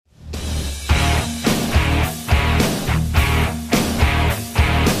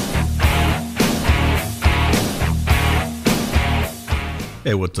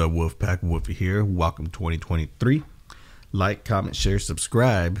Hey, what's up, Wolfpack? Wulfy here. Welcome 2023. Like, comment, share,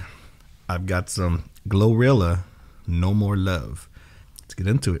 subscribe. I've got some GloRilla, No More Love. Let's get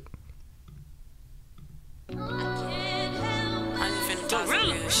into it. I just finna talk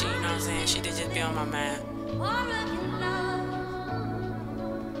some real shit, you know what I'm saying? Shit that just be on my mind.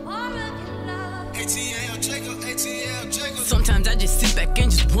 Sometimes I just sit back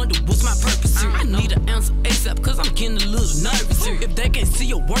and just wonder what's my purpose here. I need an answer ASAP cause I'm getting a little nervous here. If they can't see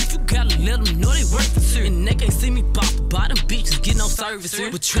your work, you gotta let them know they working here. And they can't see me pop bottom bitches get no service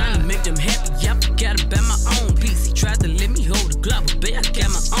here. But trying to make them happy, I forgot about my own piece. He tried to let me hold the Glock, but babe, I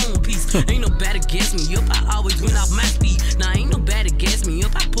got my own piece. Ain't nobody gas me up, I always went off my speed. Now ain't nobody gas me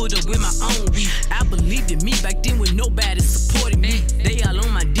up, I pulled up with my own weed. I believed in me back then when nobody supported me. They all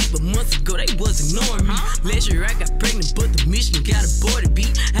on my dick, but months ago they was ignoring me. Last year I got pregnant, but the mission got aborted,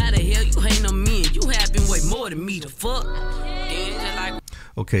 beat. How the hell you hating on me and you having way more than me, the fuck?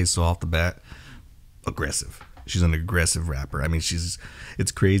 Okay, so off the bat, aggressive. She's an aggressive rapper. I mean,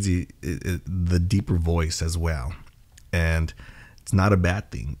 it's crazy, the deeper voice as well. And it's not a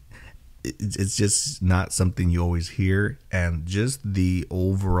bad thing. It's just not something you always hear, and just the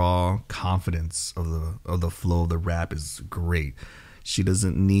overall confidence of the flow of the rap is great. She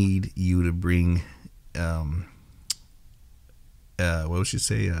doesn't need you to bring what would she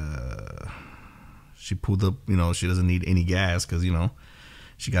say? She pulled up, she doesn't need any gas because,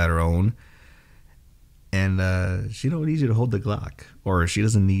 she got her own. And she don't need you to hold the Glock, or she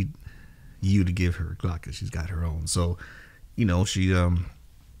doesn't need you to give her a Glock because she's got her own. So, she's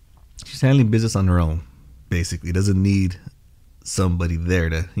handling business on her own, basically. Doesn't need somebody there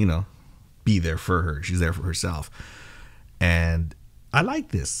to, be there for her. She's there for herself. And I like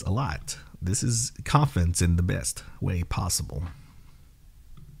this a lot. This is confidence in the best way possible.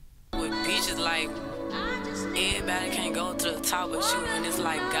 With bitches like everybody can't go to the top but you, and it's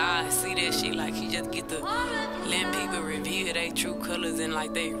like God see that shit, like he just get to let people reveal their true colors and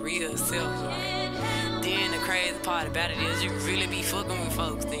like they real self. Like, then the crazy part about it is you really be fucking with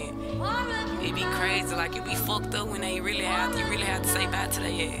folks. Then it be crazy, like you be fucked up when you really have to say bye to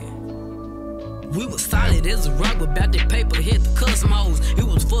their ass. We was solid as a rock, but back that paper hit the custom hoes. It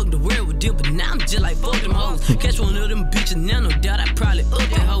was fuck the world with them, but now I'm just like fuck them hoes. Catch one of them bitches, now no doubt I probably up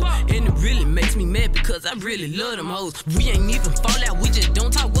that hoe. And it really makes me mad because I really love them hoes. We ain't even fall out, we just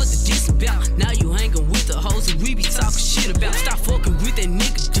don't talk what the diss about. Now you hanging with the hoes and we be talking shit about. Stop fucking with that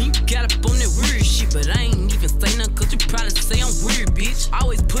nigga, then you got up on that weird shit. But I ain't even say nothing cause you probably say I'm weird, bitch.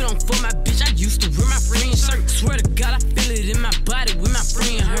 Always put on for my bitch, I used to wear my friend's shirt. Swear to God, I feel it in my body when my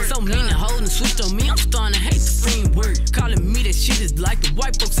friend hurt. So many hoes and switched on me, I'm starting to hate the friend word. Calling me that shit is like the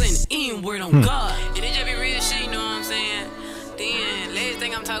white folks saying the N-word on God. And it just be real shit, you know what I'm saying? Then, last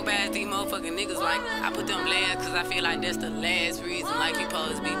thing I'm talking about is these motherfucking niggas, like, I put them last because I feel like that's the last reason, like, you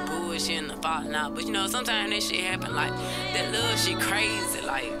supposed to be bullshitting or falling out. But, sometimes that shit happen, like, that little shit crazy,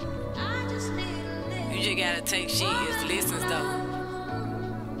 like, you just gotta take shit as listens, though.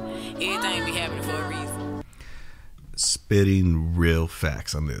 Everything be happening for a reason. Spitting real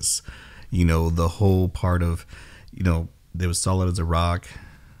facts on this. The whole part of, they was solid as a rock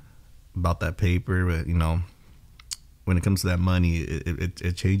about that paper, but, when it comes to that money,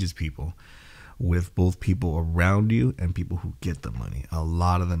 it changes people, with both people around you and people who get the money. A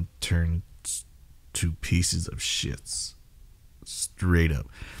lot of them turn to pieces of shits, straight up.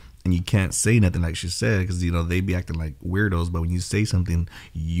 And you can't say nothing like she said because, they be acting like weirdos. But when you say something,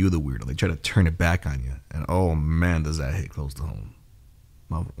 you're the weirdo. They try to turn it back on you. And, oh, man, does that hit close to home.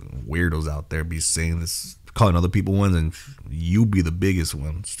 Weirdos out there be saying this, calling other people ones, and you be the biggest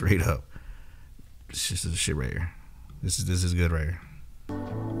one, straight up. This is shit right here. This is good right here.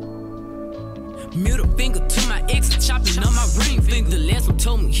 Middle finger to my ex, chopping on my ring finger. The last one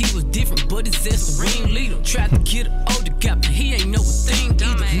told me he was different, but his ass the ringleader. Tried to get an older guy, but he ain't know a thing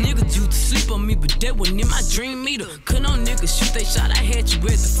either. Niggas used to sleep on me, but that wasn't in my dream either. Couldn't no niggas shoot they shot, I had you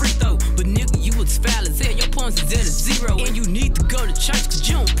at the free throw. But nigga, you was foul as hell, your points is at a zero. And you need to go to church, cause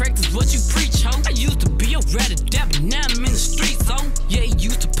you don't practice what you preach, ho. I used to be a rat at that, but now I'm in the streets, ho. Yeah, he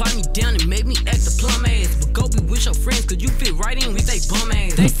used to pipe me down and make me act a plum ass. But go be with your friends, cause you fit right in with they bum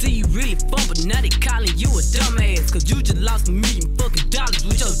ass. They see you really fun, but now they calling you a dumbass, cause you just lost $1 million fucking dollars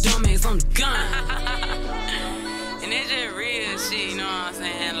with your dumb ass on the gun. And that's just real shit, you know what I'm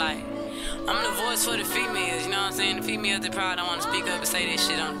saying? Like, I'm the voice for the females, you know what I'm saying? The females that probably don't want to speak up and say that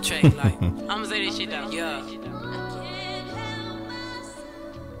shit on the track. Like, I'ma say that shit though, yeah.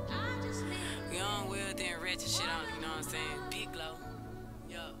 Young, well, then ratchet shit on it, you know what I'm saying? Big glow,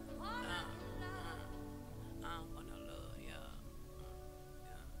 yeah. I don't want no love, yeah.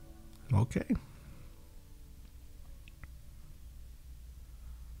 Okay.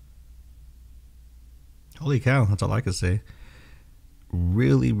 holy cow, that's all I could say.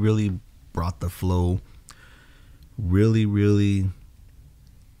 Really, really brought the flow. Really, really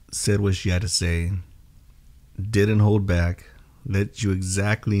said what she had to say. Didn't hold back. Let you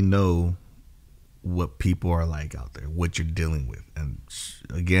exactly know what people are like out there, what you're dealing with. And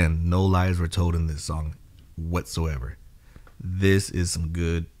again, no lies were told in this song whatsoever. This is some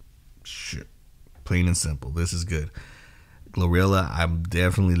good shit. Plain and simple. This is good. GloRilla, I'm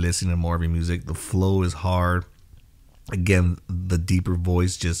definitely listening to more of your music. The flow is hard. Again, the deeper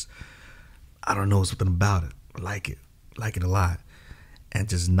voice, just, I don't know, something about it. I like it. I like it a lot. And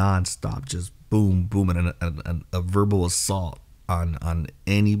just non-stop, just boom, boom, and a verbal assault on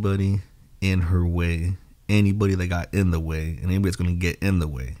anybody in her way. Anybody that got in the way, and anybody that's going to get in the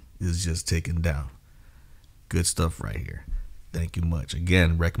way is just taken down. Good stuff right here. Thank you much.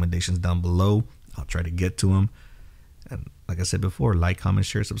 Again, recommendations down below. I'll try to get to them. And like I said before, like, comment,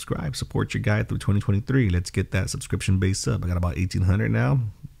 share, subscribe. Support your guy through 2023. Let's get that subscription base up. I got about 1,800 now.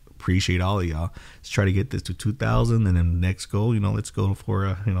 Appreciate all of y'all. Let's try to get this to 2,000, and then next goal, let's go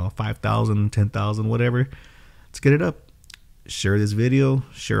for 5,000, 10,000, whatever. Let's get it up. Share this video.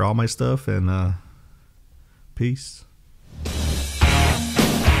 Share all my stuff, and peace.